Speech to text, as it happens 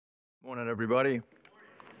Morning, everybody.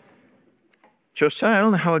 Josiah, I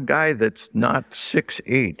don't know how a guy that's not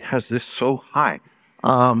 6'8" has this so high.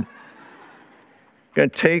 Gonna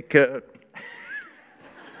take. There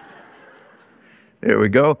we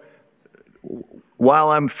go. While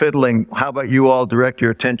I'm fiddling, how about you all direct your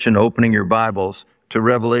attention, opening your Bibles to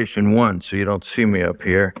Revelation 1, so you don't see me up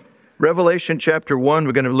here. Revelation chapter 1,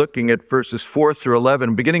 we're going to be looking at verses 4 through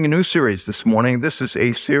 11, beginning a new series this morning. This is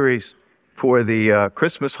a series for the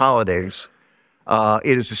Christmas holidays.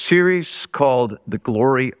 It is a series called The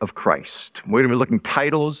Glory of Christ. We're going to be looking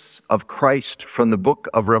titles of Christ from the book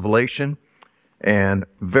of Revelation, and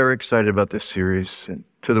very excited about this series. And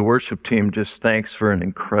to the worship team, just thanks for an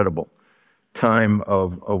incredible time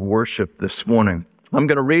of worship this morning. I'm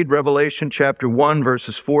going to read Revelation chapter 1,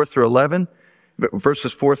 verses 4 through 11,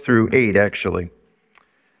 verses 4 through 8, actually.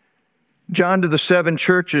 John, to the 7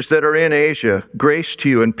 churches that are in Asia, grace to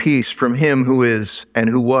you and peace from him who is, and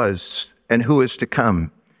who was, and who is to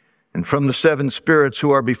come, and from the 7 spirits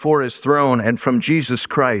who are before his throne, and from Jesus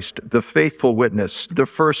Christ, the faithful witness, the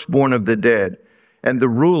firstborn of the dead, and the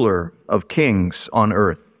ruler of kings on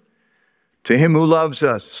earth. To him who loves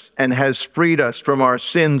us and has freed us from our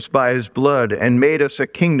sins by his blood, and made us a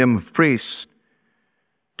kingdom of priests,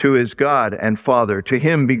 to his God and Father, to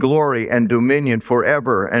him be glory and dominion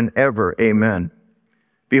forever and ever. Amen.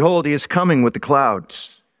 Behold, he is coming with the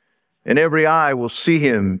clouds, and every eye will see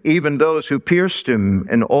him, even those who pierced him,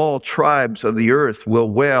 and all tribes of the earth will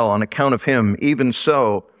wail on account of him. Even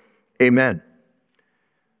so, amen.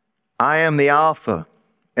 I am the Alpha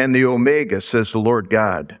and the Omega, says the Lord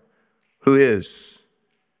God, who is,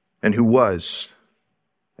 and who was,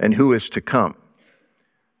 and who is to come,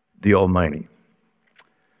 the Almighty.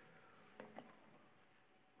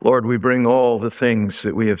 Lord, we bring all the things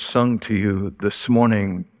that we have sung to you this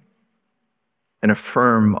morning and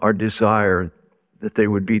affirm our desire that they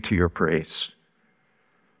would be to your praise.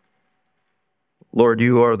 Lord,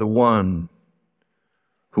 you are the one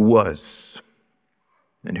who was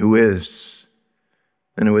and who is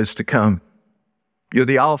to come. You're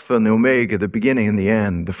the Alpha and the Omega, the beginning and the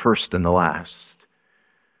end, the first and the last.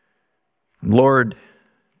 Lord,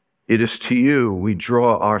 it is to you we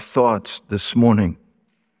draw our thoughts this morning.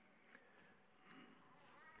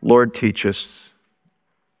 Lord, teach us.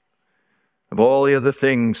 Of all the other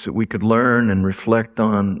things that we could learn and reflect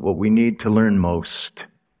on, what we need to learn most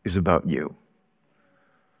is about you.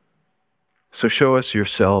 So show us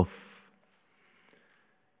yourself.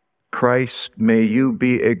 Christ, may you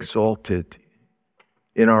be exalted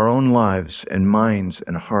in our own lives and minds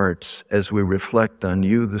and hearts as we reflect on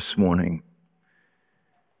you this morning.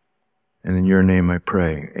 And in your name I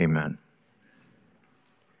pray, amen.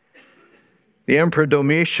 The Emperor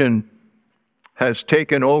Domitian has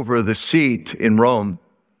taken over the seat in Rome.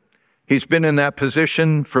 He's been in that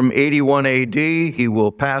position from 81 AD. He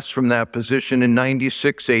will pass from that position in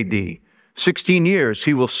 96 AD. 16 years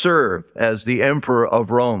he will serve as the Emperor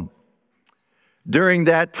of Rome. During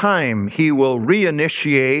that time, he will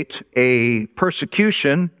reinitiate a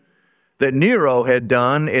persecution that Nero had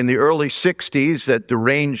done in the early 60s, that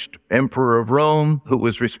deranged emperor of Rome, who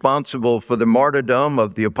was responsible for the martyrdom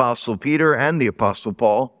of the Apostle Peter and the Apostle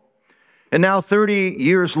Paul. And now 30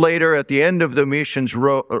 years later, at the end of Domitian's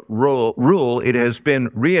rule, it has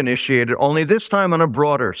been reinitiated, only this time in a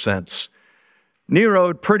broader sense.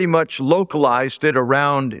 Nero pretty much localized it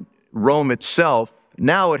around Rome itself.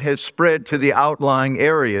 Now it has spread to the outlying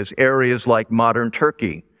areas like modern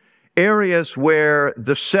Turkey. Areas where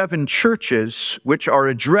the 7 churches, which are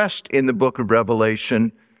addressed in the book of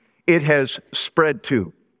Revelation, it has spread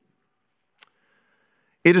to.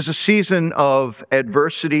 It is a season of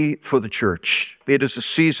adversity for the church. It is a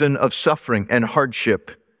season of suffering and hardship.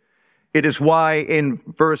 It is why in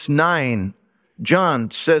verse 9, John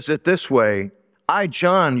says it this way, I,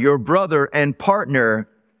 John, your brother and partner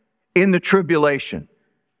in the tribulation.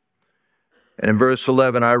 And in verse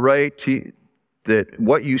 11, I write to that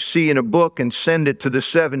what you see in a book and send it to the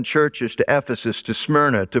 7 churches, to Ephesus, to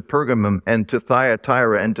Smyrna, to Pergamum, and to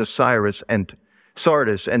Thyatira, and to Sardis,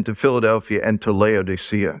 and to Philadelphia, and to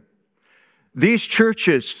Laodicea. These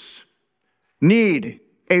churches need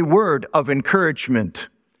a word of encouragement.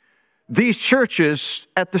 These churches,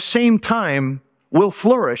 at the same time, will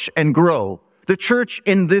flourish and grow. The church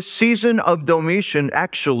in this season of Domitian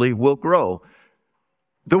actually will grow.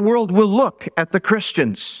 The world will look at the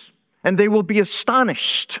Christians, and they will be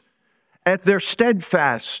astonished at their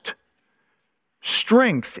steadfast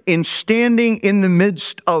strength in standing in the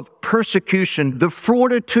midst of persecution, the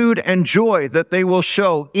fortitude and joy that they will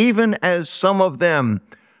show, even as some of them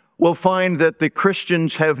we'll find that the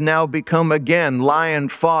Christians have now become again lion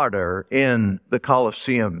fodder in the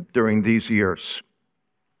Colosseum during these years.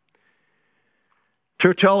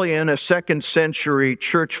 Tertullian, a 2nd century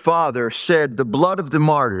church father, said the blood of the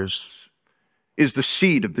martyrs is the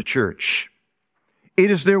seed of the church.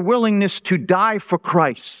 It is their willingness to die for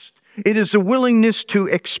Christ. It is a willingness to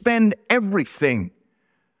expend everything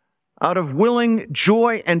out of willing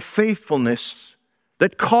joy and faithfulness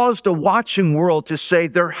that caused a watching world to say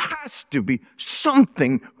there has to be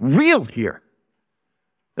something real here.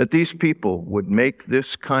 That these people would make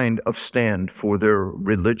this kind of stand for their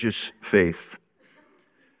religious faith.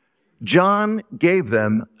 John gave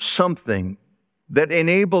them something that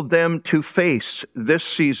enabled them to face this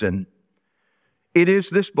season. It is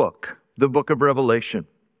this book, the book of Revelation.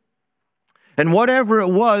 And whatever it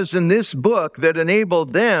was in this book that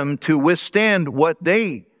enabled them to withstand what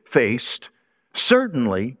they faced,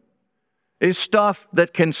 certainly is stuff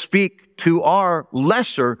that can speak to our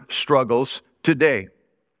lesser struggles today.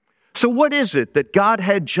 So what is it that God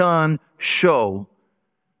had John show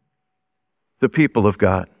the people of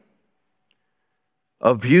God?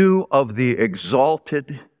 A view of the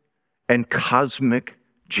exalted and cosmic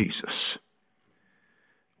Jesus.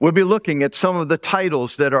 We'll be looking at some of the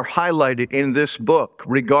titles that are highlighted in this book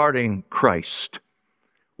regarding Christ.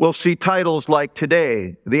 We'll see titles like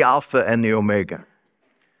today, the Alpha and the Omega,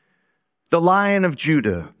 the Lion of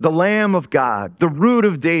Judah, the Lamb of God, the Root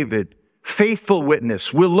of David, Faithful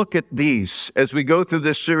Witness. We'll look at these as we go through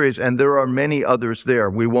this series, and there are many others there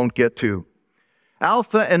we won't get to.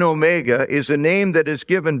 Alpha and Omega is a name that is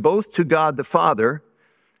given both to God the Father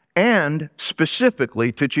and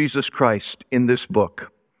specifically to Jesus Christ in this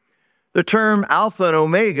book. The term Alpha and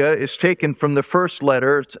Omega is taken from the first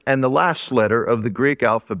letters and the last letter of the Greek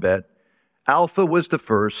alphabet. Alpha was the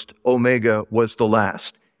first, Omega was the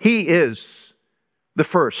last. He is the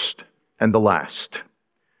first and the last.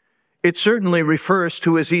 It certainly refers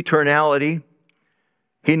to his eternality.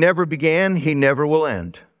 He never began, he never will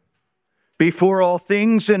end. Before all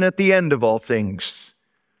things and at the end of all things.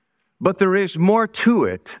 But there is more to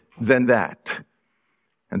it than that.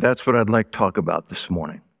 And that's what I'd like to talk about this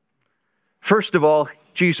morning. First of all,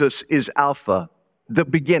 Jesus is Alpha, the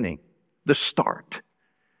beginning, the start.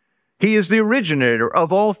 He is the originator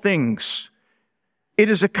of all things. It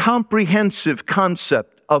is a comprehensive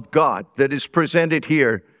concept of God that is presented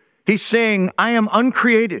here. He's saying, I am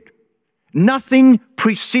uncreated. Nothing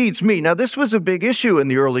precedes me. Now, this was a big issue in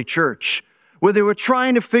the early church, where they were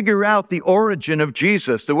trying to figure out the origin of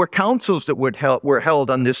Jesus. There were councils that were held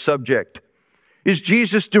on this subject. Is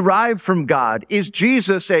Jesus derived from God? Is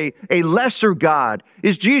Jesus a lesser God?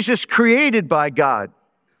 Is Jesus created by God?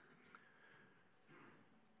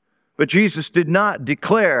 But Jesus did not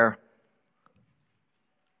declare,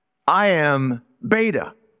 I am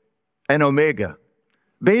Beta and Omega.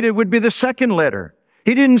 Beta would be the second letter.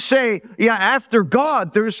 He didn't say, yeah, after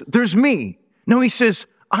God, there's me. No, he says,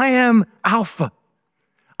 I am Alpha.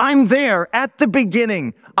 I'm there at the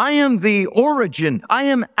beginning. I am the origin. I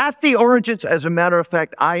am at the origins. As a matter of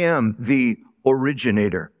fact, I am the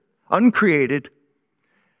originator, uncreated.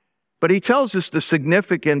 But he tells us the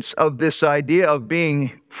significance of this idea of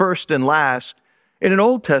being first and last in an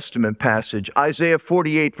Old Testament passage. Isaiah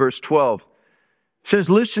 48, verse 12 says,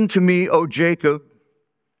 listen to me, O Jacob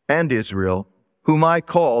and Israel, whom I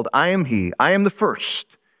called. I am he. I am the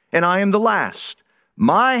first, and I am the last.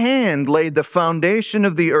 My hand laid the foundation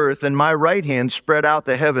of the earth, and my right hand spread out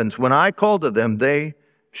the heavens. When I called to them, they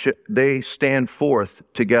stand forth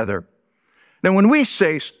together. Now, when we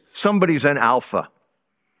say somebody's an alpha,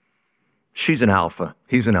 she's an alpha,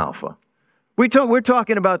 he's an alpha, we're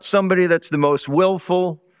talking about somebody that's the most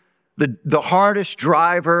willful, the hardest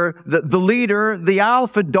driver, the leader, the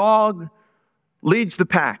alpha dog leads the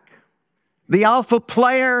pack. The alpha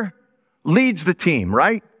player leads the team,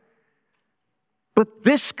 right? But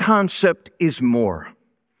this concept is more.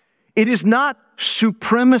 It is not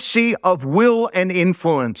supremacy of will and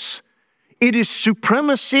influence. It is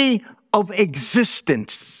supremacy of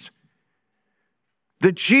existence.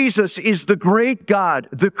 That Jesus is the great God,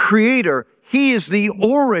 the creator. He is the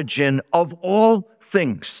origin of all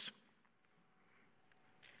things.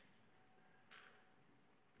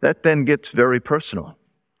 That then gets very personal,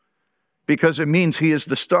 because it means he is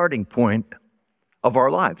the starting point of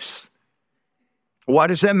our lives. Why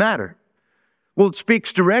does that matter? Well, it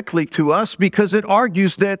speaks directly to us because it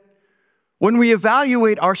argues that when we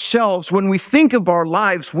evaluate ourselves, when we think of our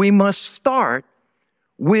lives, we must start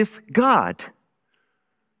with God.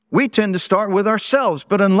 We tend to start with ourselves,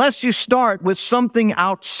 but unless you start with something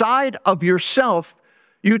outside of yourself,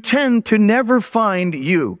 you tend to never find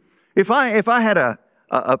you. If I had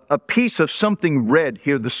a piece of something red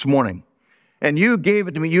here this morning. And you gave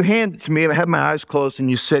it to me, you handed it to me, I had my eyes closed,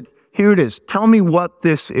 and you said, here it is, tell me what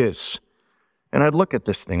this is. And I'd look at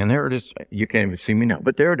this thing, and there it is. You can't even see me now,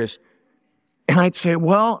 but there it is. And I'd say,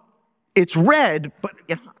 well, it's red, but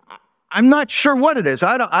I'm not sure what it is.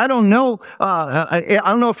 I don't know. I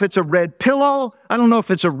don't know if it's a red pillow. I don't know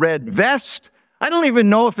if it's a red vest. I don't even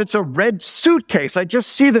know if it's a red suitcase. I just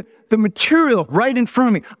see the material right in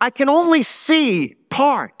front of me. I can only see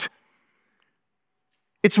part.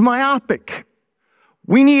 It's myopic.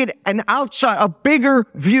 We need an outside, a bigger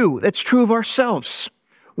view. That's true of ourselves.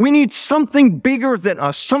 We need something bigger than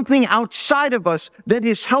us, something outside of us that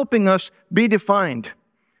is helping us be defined.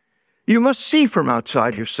 You must see from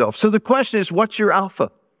outside yourself. So the question is, what's your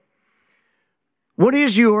alpha? What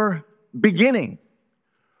is your beginning?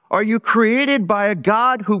 Are you created by a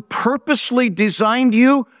God who purposely designed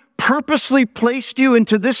you, purposely placed you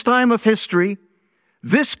into this time of history,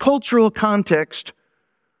 this cultural context,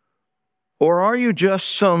 or are you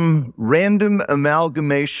just some random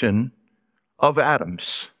amalgamation of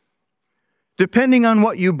atoms? Depending on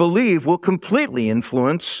what you believe will completely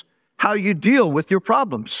influence how you deal with your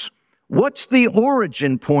problems. What's the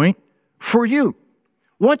origin point for you?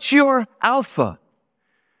 What's your alpha?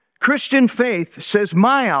 Christian faith says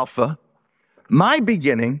my alpha, my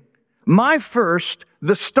beginning, my first,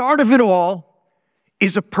 the start of it all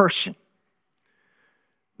is a person.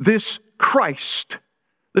 This Christ,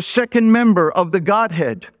 the second member of the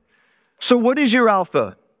Godhead. So what is your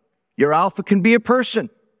alpha? Your alpha can be a person.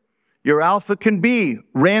 Your alpha can be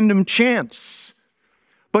random chance.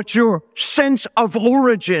 But your sense of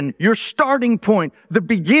origin, your starting point, the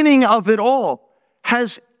beginning of it all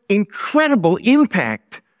has incredible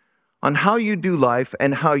impact on how you do life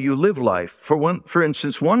and how you live life. For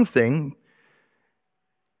instance, one thing,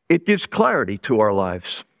 it gives clarity to our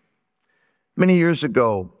lives. Many years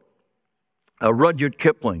ago, Rudyard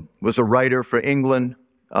Kipling was a writer for England,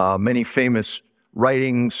 many famous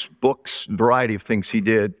writings, books, variety of things he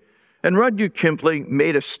did. And Rudyard Kipling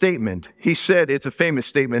made a statement. He said, it's a famous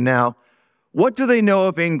statement now, what do they know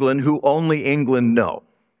of England who only England know?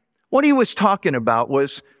 What he was talking about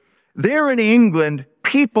was, there in England,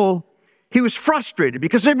 he was frustrated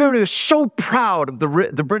because everybody was so proud of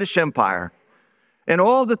the British Empire and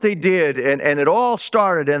all that they did, and it all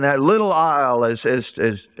started in that little isle, as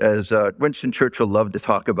Winston Churchill loved to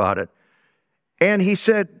talk about it. And he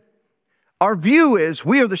said, our view is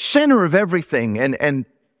we are the center of everything, and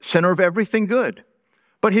center of everything good.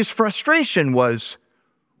 But his frustration was,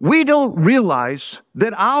 we don't realize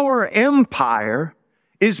that our empire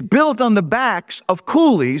is built on the backs of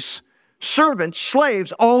coolies, servants,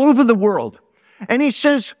 slaves all over the world. And he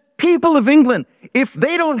says, people of England, if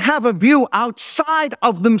they don't have a view outside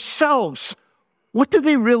of themselves, what do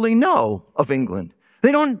they really know of England?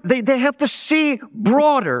 They have to see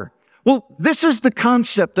broader. Well, this is the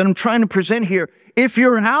concept that I'm trying to present here. If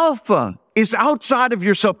your alpha is outside of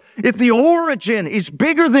yourself, if the origin is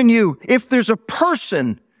bigger than you, if there's a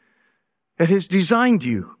person that has designed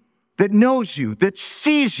you, that knows you, that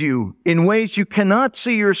sees you in ways you cannot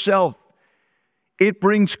see yourself, it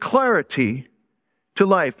brings clarity to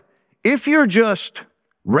life. If you're just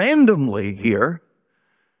randomly here,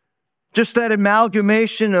 just that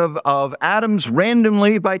amalgamation of atoms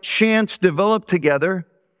randomly by chance developed together,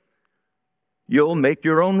 you'll make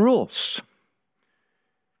your own rules.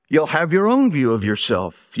 You'll have your own view of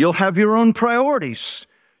yourself. You'll have your own priorities.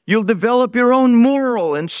 You'll develop your own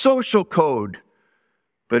moral and social code.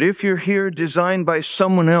 But if you're here designed by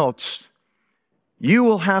someone else, you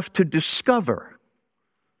will have to discover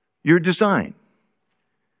your design.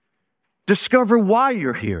 Discover why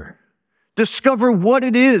you're here. Discover what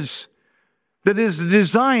it is that is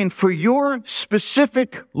designed for your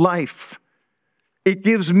specific life. It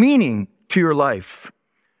gives meaning to your life.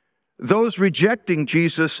 Those rejecting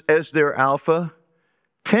Jesus as their alpha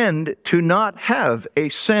tend to not have a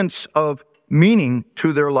sense of meaning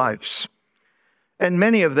to their lives. And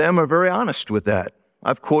many of them are very honest with that.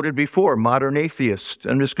 I've quoted before, modern atheists.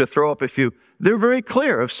 I'm just going to throw up a few. They're very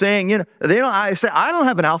clear of saying, I don't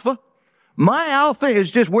have an alpha. My alpha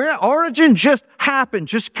is just where origin just happened,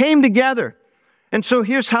 just came together. And so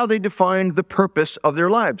here's how they define the purpose of their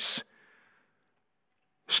lives.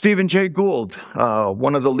 Stephen Jay Gould,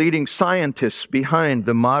 one of the leading scientists behind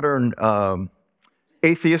the modern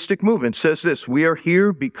atheistic movement, says this: we are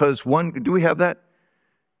here because do we have that?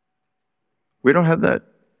 We don't have that.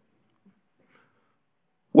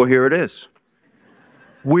 Well, here it is.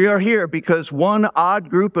 We are here because one odd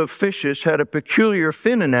group of fishes had a peculiar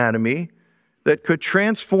fin anatomy that could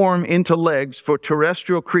transform into legs for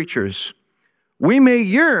terrestrial creatures. We may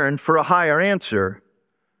yearn for a higher answer,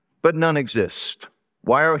 but none exist.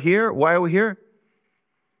 Why are we here? Why are we here?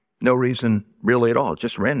 No reason really at all,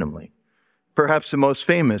 just randomly. Perhaps the most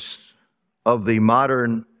famous of the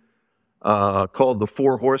modern, called the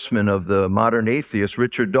Four Horsemen of the modern atheist,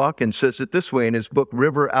 Richard Dawkins, says it this way in his book,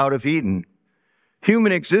 River Out of Eden.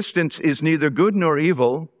 Human existence is neither good nor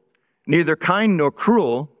evil, neither kind nor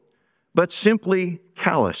cruel, but simply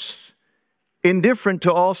callous, indifferent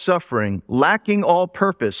to all suffering, lacking all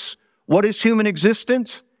purpose. What is human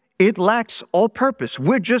existence? It lacks all purpose.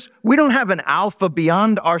 We don't have an alpha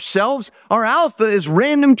beyond ourselves. Our alpha is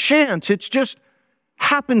random chance. It's just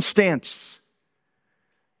happenstance.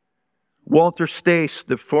 Walter Stace,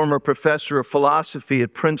 the former professor of philosophy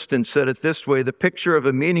at Princeton, said it this way: the picture of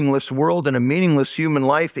a meaningless world and a meaningless human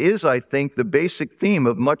life is, I think, the basic theme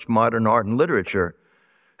of much modern art and literature.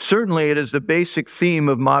 Certainly, it is the basic theme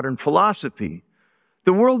of modern philosophy.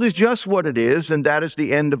 The world is just what it is, and that is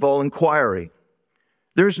the end of all inquiry.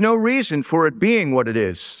 There's no reason for it being what it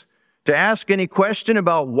is. To ask any question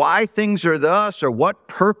about why things are thus or what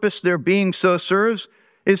purpose their being so serves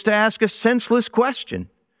is to ask a senseless question,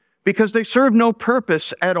 because they serve no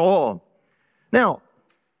purpose at all. Now,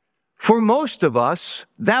 for most of us,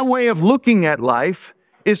 that way of looking at life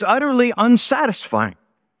is utterly unsatisfying.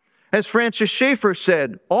 As Francis Schaeffer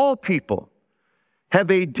said, all people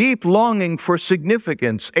have a deep longing for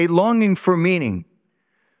significance, a longing for meaning.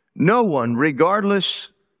 No one,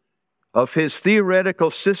 regardless of his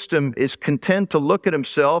theoretical system, is content to look at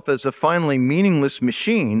himself as a finally meaningless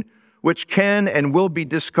machine which can and will be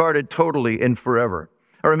discarded totally and forever.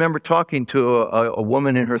 I remember talking to a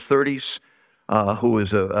woman in her 30s who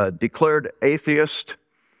was a declared atheist,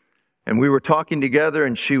 and we were talking together,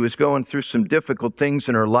 and she was going through some difficult things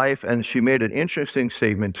in her life, and she made an interesting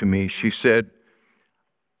statement to me. She said,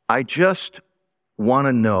 I just want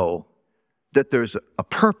to know that there's a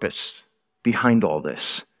purpose behind all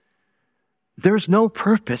this. There's no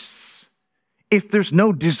purpose if there's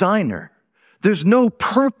no designer. There's no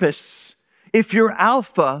purpose if your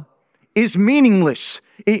alpha is meaningless.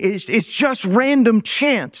 It's just random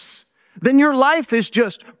chance. Then your life is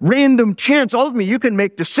just random chance. Ultimately, you can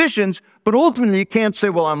make decisions, but ultimately you can't say,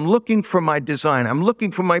 well, I'm looking for my design. I'm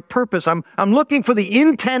looking for my purpose. I'm looking for the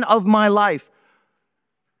intent of my life.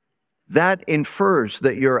 That infers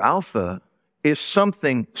that your alpha is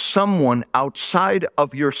someone outside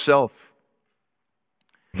of yourself.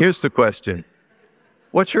 Here's the question.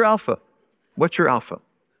 What's your alpha? What's your alpha?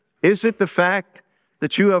 Is it the fact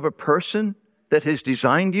that you have a person that has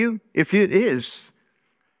designed you? If it is,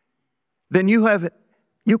 then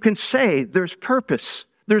you can say there's purpose,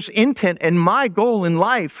 there's intent, and my goal in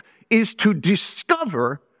life is to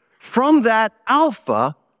discover from that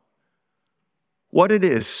alpha what it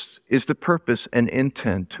is the purpose and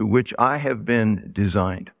intent to which I have been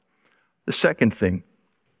designed. The second thing,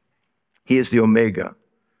 he is the Omega,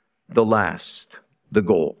 the last, the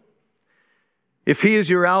goal. If he is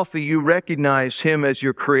your alpha, you recognize him as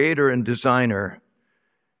your creator and designer.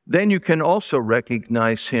 Then you can also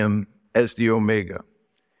recognize him as the Omega.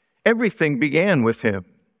 Everything began with him.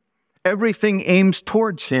 Everything aims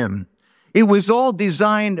towards him. It was all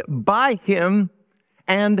designed by him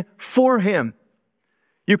and for him.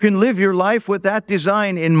 You can live your life with that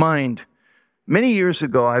design in mind. Many years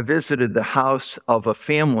ago, I visited the house of a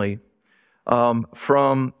family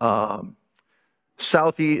from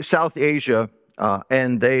South Asia,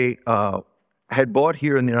 and they had bought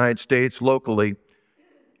here in the United States locally.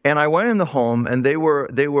 And I went in the home, and they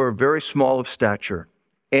were very small of stature,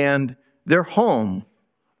 and their home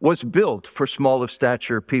was built for small of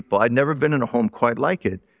stature people. I'd never been in a home quite like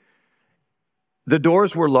it. The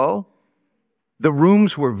doors were low. The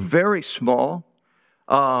rooms were very small.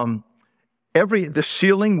 The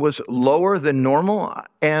ceiling was lower than normal,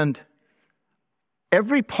 and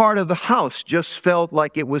every part of the house just felt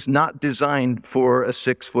like it was not designed for a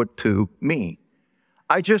 6'2" me.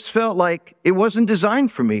 I just felt like it wasn't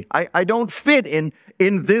designed for me. I don't fit in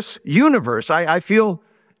this universe. I feel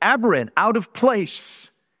aberrant, out of place.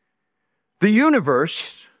 The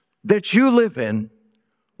universe that you live in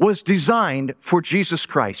was designed for Jesus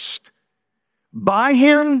Christ. By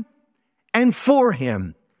him and for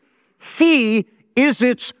him. He is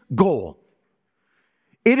its goal.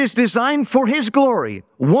 It is designed for his glory.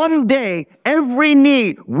 One day, every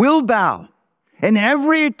knee will bow and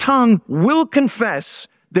every tongue will confess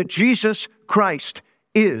that Jesus Christ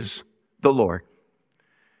is the Lord.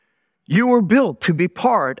 You were built to be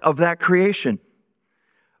part of that creation,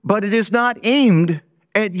 but it is not aimed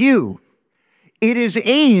at you. It is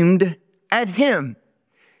aimed at him.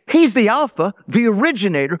 He's the Alpha, the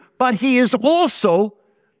originator, but he is also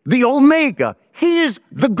the Omega. He is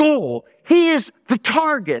the goal. He is the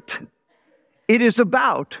target. It is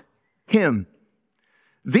about Him.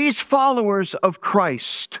 These followers of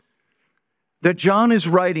Christ that John is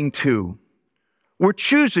writing to were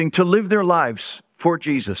choosing to live their lives for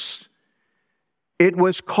Jesus. It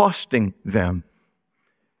was costing them.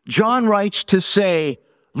 John writes to say,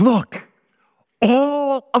 look,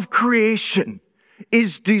 all of creation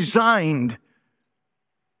is designed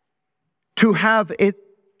to have it,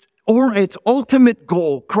 or its ultimate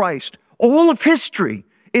goal, Christ. All of history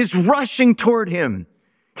is rushing toward Him.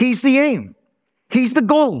 He's the aim. He's the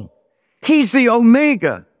goal. He's the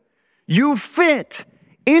Omega. You fit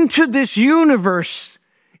into this universe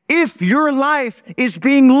if your life is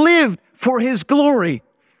being lived for His glory.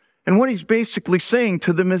 And what He's basically saying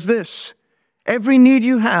to them is this: every need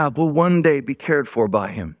you have will one day be cared for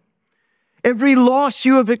by Him. Every loss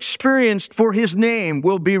you have experienced for His name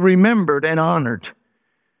will be remembered and honored.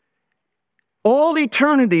 All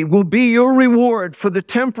eternity will be your reward for the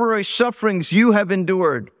temporary sufferings you have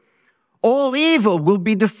endured. All evil will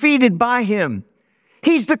be defeated by Him.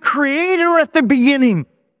 He's the creator at the beginning.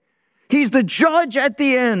 He's the judge at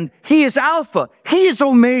the end. He is Alpha. He is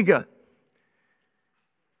Omega.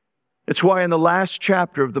 It's why in the last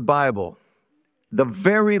chapter of the Bible, the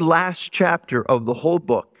very last chapter of the whole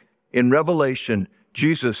book, in Revelation,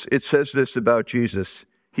 Jesus, it says this about Jesus.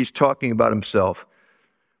 He's talking about Himself.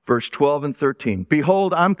 Verse 12 and 13.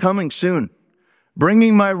 Behold, I'm coming soon,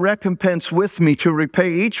 bringing my recompense with me to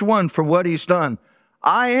repay each one for what he's done.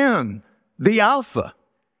 I am the Alpha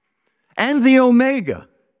and the Omega,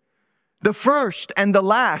 the first and the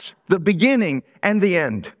last, the beginning and the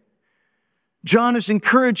end. John is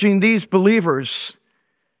encouraging these believers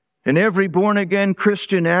and every born-again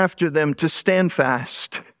Christian after them to stand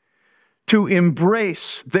fast, to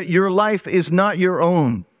embrace that your life is not your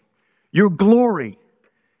own. Your glory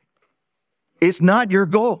is not your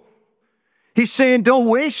goal. He's saying, don't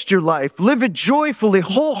waste your life. Live it joyfully,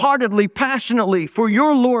 wholeheartedly, passionately for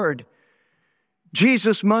your Lord.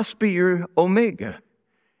 Jesus must be your Omega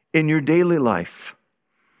in your daily life.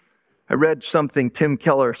 I read something Tim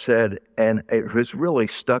Keller said, and it has really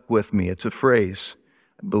stuck with me. It's a phrase.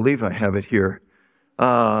 I believe I have it here.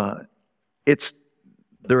 There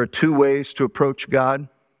are two ways to approach God.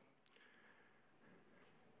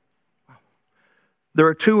 There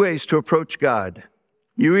are two ways to approach God.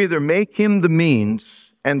 You either make Him the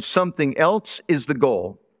means and something else is the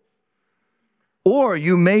goal, or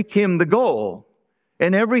you make Him the goal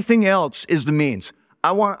and everything else is the means.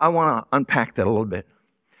 I want to unpack that a little bit.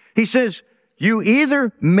 He says, you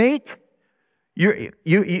either make and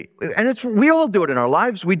we all do it in our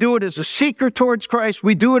lives. We do it as a seeker towards Christ.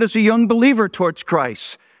 We do it as a young believer towards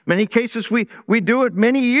Christ. Many cases we do it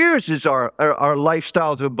many years as our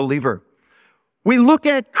lifestyle as a believer. We look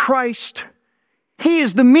at Christ. He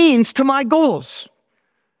is the means to my goals.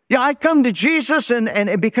 Yeah, I come to Jesus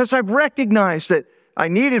and because I've recognized that I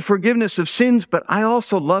needed forgiveness of sins, but I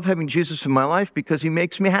also love having Jesus in my life because He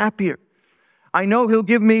makes me happier. I know He'll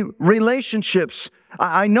give me relationships.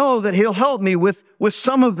 I know that He'll help me with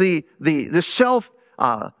some of the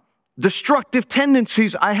self-destructive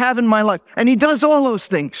tendencies I have in my life. And He does all those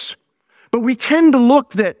things. But we tend to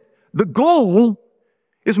look that the goal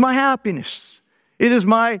is my happiness. It is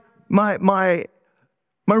my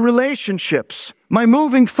relationships, my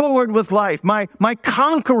moving forward with life, my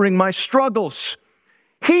conquering my struggles.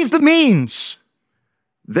 He's the means.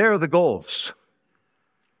 They're the goals.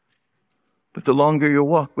 But the longer you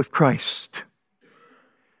walk with Christ,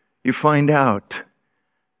 you find out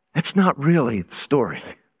that's not really the story.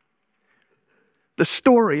 The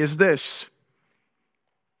story is this.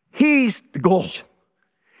 He's the goal.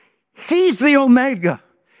 He's the Omega.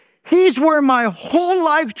 He's where my whole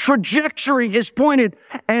life trajectory is pointed,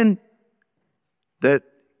 and that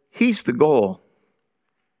He's the goal.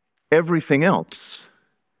 Everything else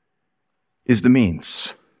is the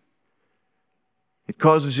means. It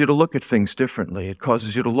causes you to look at things differently. It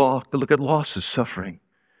causes you to look at loss as suffering.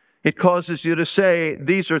 It causes you to say,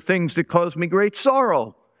 these are things that cause me great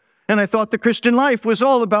sorrow. And I thought the Christian life was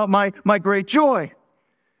all about my great joy.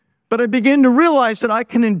 But I begin to realize that I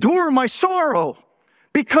can endure my sorrow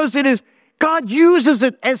because God uses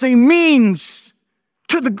it as a means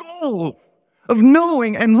to the goal of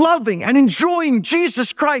knowing and loving and enjoying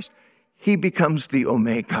Jesus Christ. He becomes the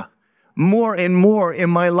Omega. More and more in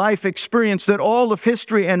my life experience that all of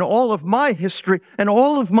history and all of my history and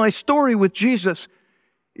all of my story with Jesus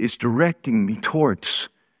is directing me towards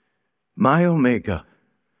my Omega.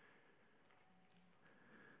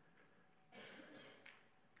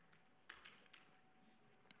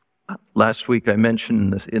 Last week I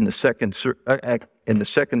mentioned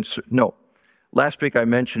last week I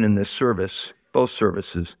mentioned in this service, both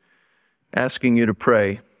services, asking you to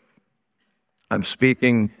pray. I'm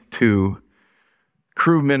speaking to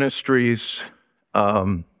Cru Ministries,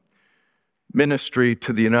 ministry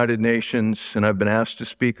to the United Nations, and I've been asked to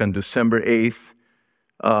speak on December 8th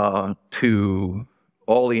to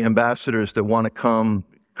all the ambassadors that want to come.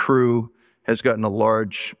 Cru has gotten a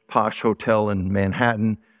large, posh hotel in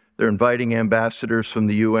Manhattan. They're inviting ambassadors from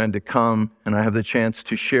the UN to come, and I have the chance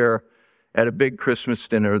to share at a big Christmas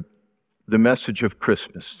dinner the message of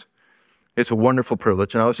Christmas. It's a wonderful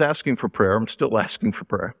privilege, and I was asking for prayer. I'm still asking for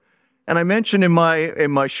prayer. And I mentioned in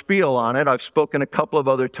my spiel on it, I've spoken a couple of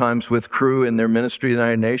other times with Cru in their ministry to the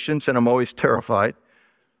United Nations, and I'm always terrified,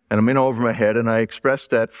 and I'm in over my head, and I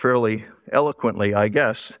expressed that fairly eloquently, I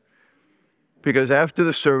guess, because after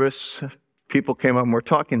the service, people came up and were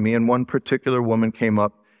talking to me, and one particular woman came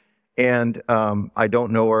up, and I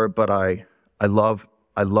don't know her, but I love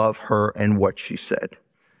her and what she said.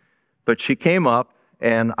 But she came up,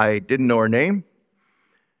 and I didn't know her name,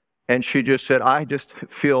 and she just said, I just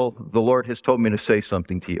feel the Lord has told me to say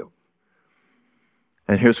something to you.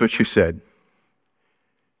 And here's what she said.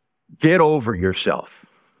 Get over yourself.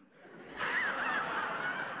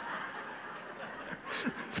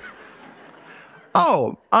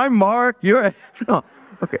 Oh, I'm Mark. You're... No.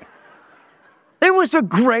 Okay. It was a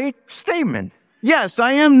great statement. Yes,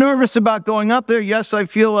 I am nervous about going up there. Yes, I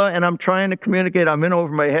feel, and I'm trying to communicate. I'm in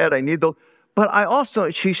over my head. I need the... But I also,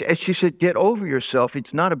 she said, get over yourself.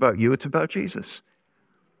 It's not about you. It's about Jesus.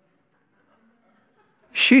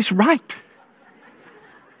 She's right.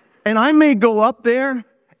 And I may go up there,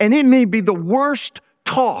 and it may be the worst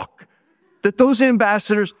talk that those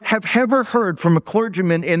ambassadors have ever heard from a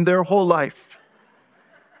clergyman in their whole life.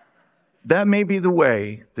 That may be the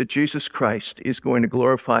way that Jesus Christ is going to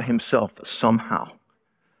glorify himself somehow.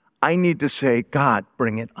 I need to say, God,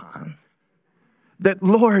 bring it on. That,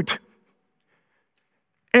 Lord,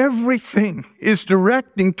 everything is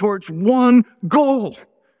directing towards one goal.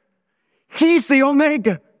 He's the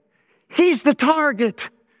Omega. He's the target.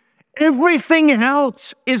 Everything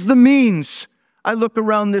else is the means. I look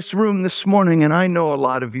around this room this morning, and I know a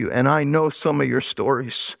lot of you, and I know some of your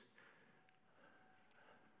stories.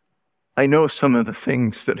 I know some of the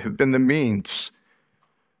things that have been the means,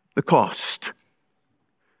 the cost,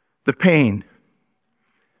 the pain.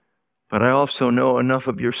 But I also know enough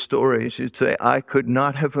of your stories. You'd say, I could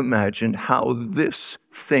not have imagined how this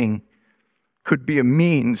thing could be a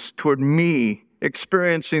means toward me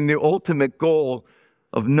experiencing the ultimate goal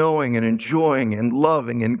of knowing and enjoying and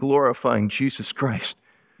loving and glorifying Jesus Christ.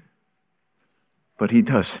 But he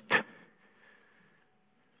does it.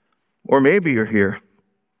 Or maybe you're here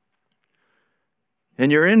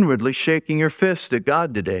and you're inwardly shaking your fist at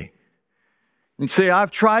God today. You say, I've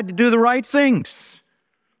tried to do the right things,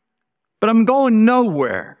 but I'm going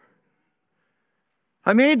nowhere.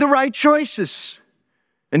 I made the right choices,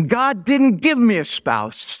 and God didn't give me a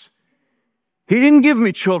spouse. He didn't give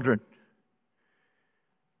me children.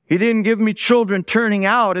 He didn't give me children turning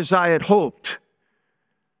out as I had hoped.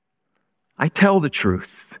 I tell the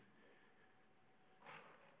truth,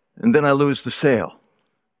 and then I lose the sale.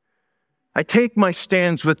 I take my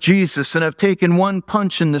stands with Jesus, and I've taken one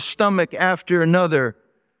punch in the stomach after another.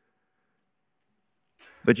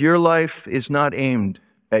 But your life is not aimed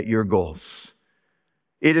at your goals.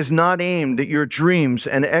 It is not aimed at your dreams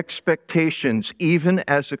and expectations, even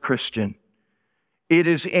as a Christian. It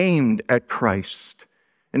is aimed at Christ.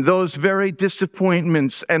 And those very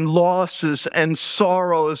disappointments and losses and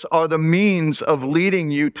sorrows are the means of leading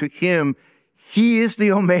you to Him. He is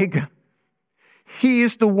the Omega. He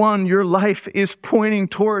is the one your life is pointing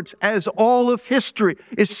towards, as all of history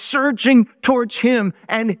is surging towards Him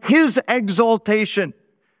and His exaltation.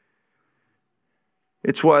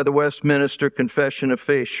 It's why the Westminster Confession of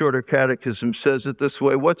Faith, Shorter Catechism, says it this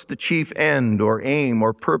way. What's the chief end or aim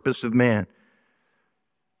or purpose of man?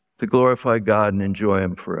 To glorify God and enjoy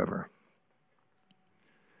Him forever.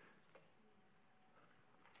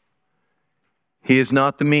 He is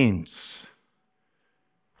not the means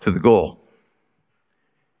to the goal.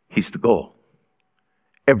 He's the goal.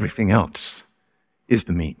 Everything else is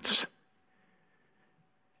the means.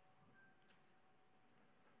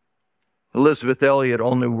 Elizabeth Elliot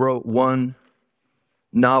only wrote one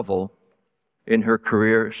novel in her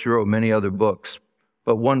career. She wrote many other books,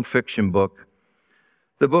 but one fiction book.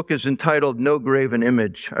 The book is entitled No Graven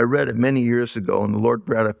Image. I read it many years ago, and the Lord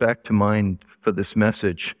brought it back to mind for this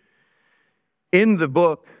message. In the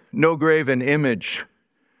book, No Graven Image,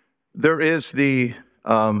 there is the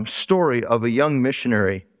story of a young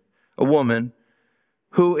missionary, a woman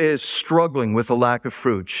who is struggling with a lack of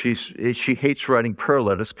fruit. She hates writing prayer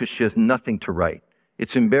letters because she has nothing to write.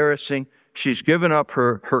 It's embarrassing. She's given up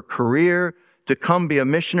her career to come be a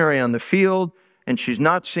missionary on the field, and she's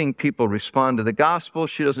not seeing people respond to the gospel.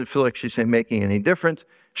 She doesn't feel like she's making any difference.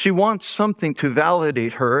 She wants something to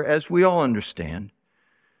validate her, as we all understand.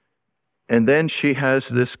 And then she has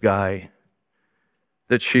this guy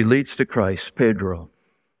that she leads to Christ, Pedro.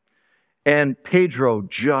 And Pedro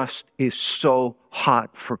just is so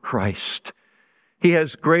hot for Christ. He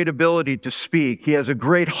has great ability to speak. He has a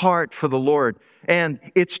great heart for the Lord. And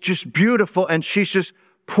it's just beautiful. And she's just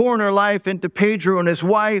pouring her life into Pedro and his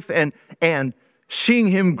wife and seeing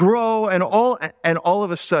him grow. And all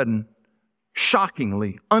of a sudden,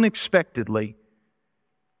 shockingly, unexpectedly,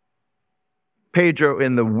 Pedro,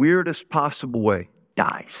 in the weirdest possible way,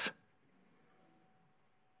 dies.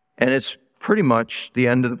 And it's pretty much the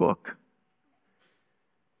end of the book.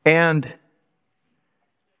 And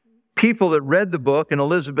people that read the book, and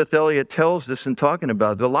Elizabeth Elliot tells this in talking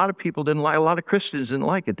about it, a lot of people didn't like, a lot of Christians didn't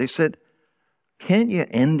like it. They said, can't you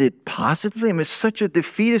end it positively? I mean, it's such a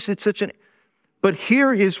defeatist, But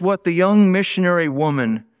here is what the young missionary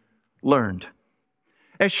woman learned.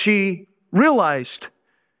 As she realized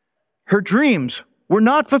her dreams were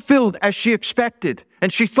not fulfilled as she expected,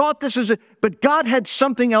 and she thought this is it, but God had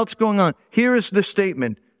something else going on. Here is the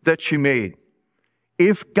statement that she made.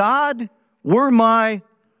 If God were my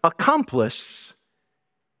accomplice,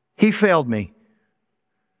 He failed me.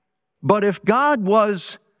 But if God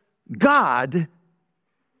was God,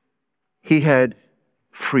 He had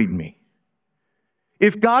freed me.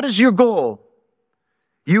 If God is your goal,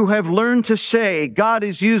 you have learned to say, God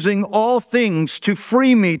is using all things to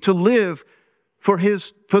free me to live for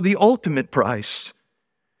the ultimate price.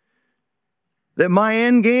 That my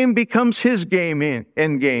end game becomes His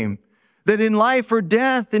end game. That in life or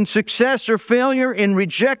death, in success or failure, in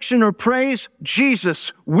rejection or praise,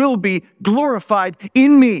 Jesus will be glorified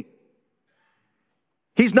in me.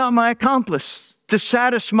 He's not my accomplice to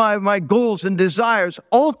satisfy my goals and desires.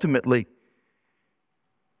 Ultimately,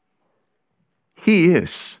 He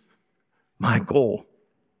is my goal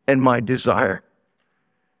and my desire.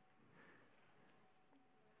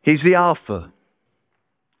 He's the Alpha.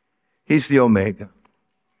 He's the Omega.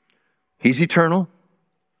 He's eternal,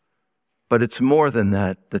 but it's more than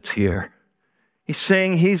that that's here. He's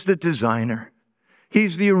saying He's the designer.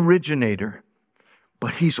 He's the originator,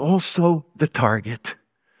 but He's also the target.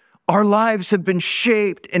 Our lives have been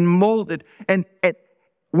shaped and molded and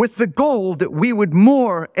with the goal that we would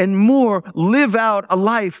more and more live out a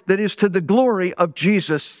life that is to the glory of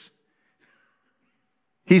Jesus.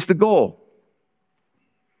 He's the goal.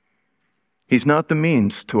 He's not the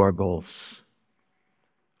means to our goals.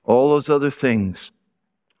 All those other things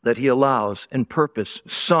that He allows and purpose,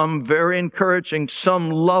 some very encouraging, some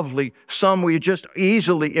lovely, some we just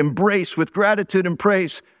easily embrace with gratitude and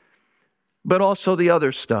praise, but also the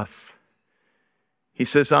other stuff. He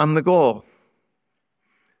says, I'm the goal.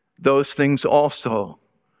 Those things also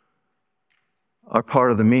are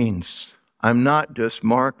part of the means. I'm not just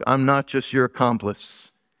Mark. I'm not just your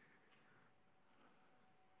accomplice.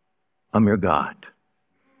 I'm your God.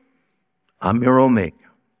 I'm your Omega.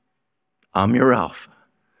 I'm your Alpha.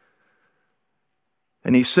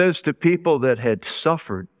 And He says to people that had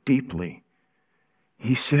suffered deeply,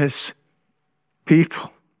 He says,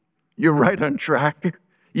 people, you're right on track.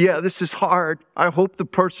 Yeah, this is hard. I hope the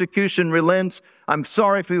persecution relents. I'm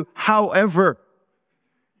sorry for you. However,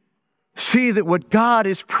 see that what God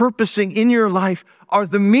is purposing in your life are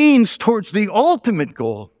the means towards the ultimate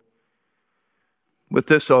goal. With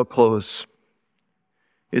this, I'll close.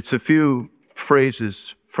 It's a few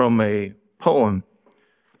phrases from a poem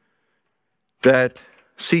that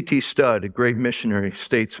C.T. Studd, a great missionary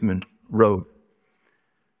statesman, wrote.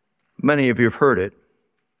 Many of you have heard it.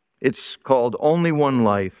 It's called Only One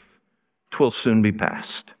Life, 'Twill Soon Be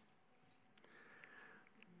Past.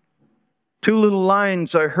 Two little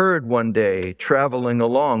lines I heard one day, traveling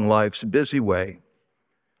along life's busy way,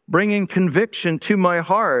 bringing conviction to my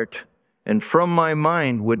heart, and from my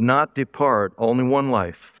mind would not depart. Only one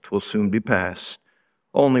life, 'twill soon be past.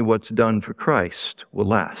 Only what's done for Christ will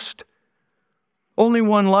last. Only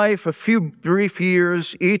one life, a few brief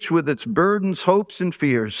years, each with its burdens, hopes, and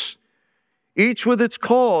fears. Each with its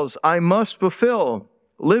calls I must fulfill,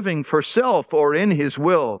 living for self or in His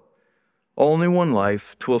will. Only one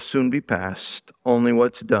life, 'twill soon be past. Only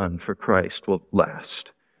what's done for Christ will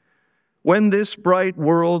last. When this bright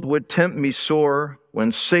world would tempt me sore,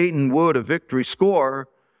 when Satan would a victory score,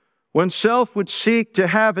 when self would seek to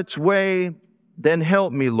have its way, then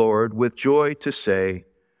help me, Lord, with joy to say,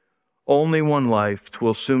 Only one life,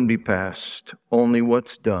 'twill soon be past. Only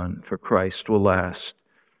what's done for Christ will last.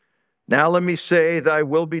 Now let me say, thy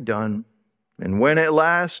will be done. And when at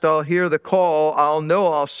last I'll hear the call,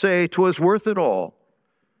 I'll say 'twas worth it all.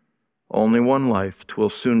 Only one life, 'twill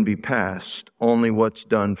soon be past. Only what's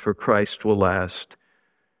done for Christ will last.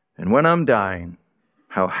 And when I'm dying,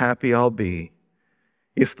 how happy I'll be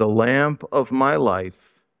if the lamp of my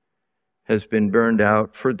life has been burned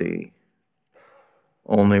out for thee.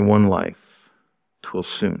 Only one life, 'twill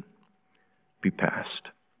soon be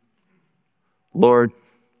past. Lord,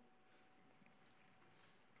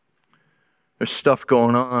 there's stuff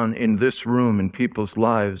going on in this room in people's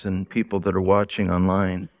lives and people that are watching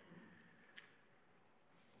online.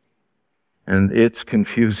 And it's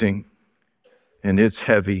confusing and it's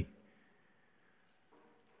heavy.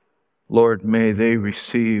 Lord, may they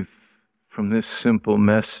receive from this simple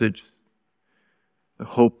message the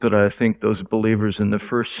hope that I think those believers in the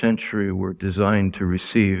first century were designed to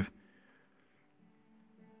receive.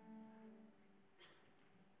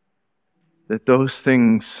 That those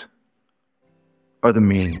things are the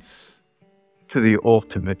means to the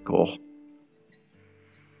ultimate goal.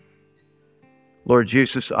 Lord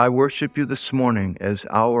Jesus, I worship you this morning as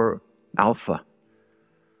our Alpha.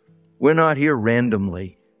 We're not here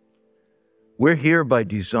randomly. We're here by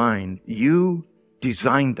design. You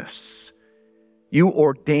designed us. You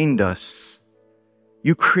ordained us.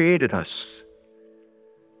 You created us.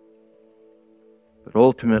 But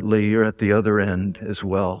ultimately, you're at the other end as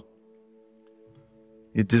well.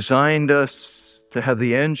 You designed us to have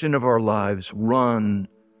the engine of our lives run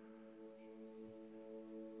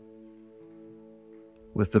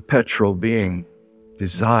with the petrol being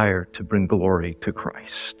desire to bring glory to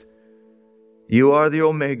Christ. You are the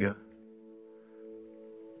Omega.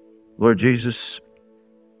 Lord Jesus,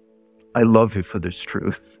 I love you for this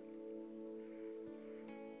truth.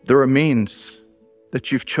 There are means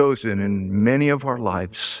that you've chosen in many of our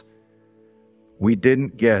lives we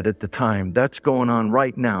didn't get at the time. That's going on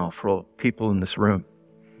right now for all people in this room.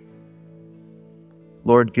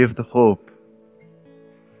 Lord, give the hope.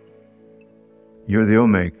 You're the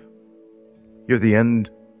Omega. You're the end.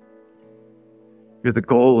 You're the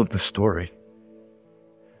goal of the story.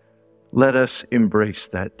 Let us embrace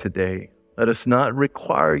that today. Let us not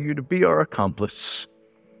require you to be our accomplice.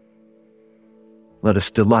 Let us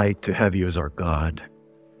delight to have you as our God.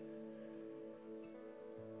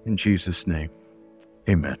 In Jesus' name,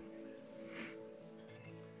 amen.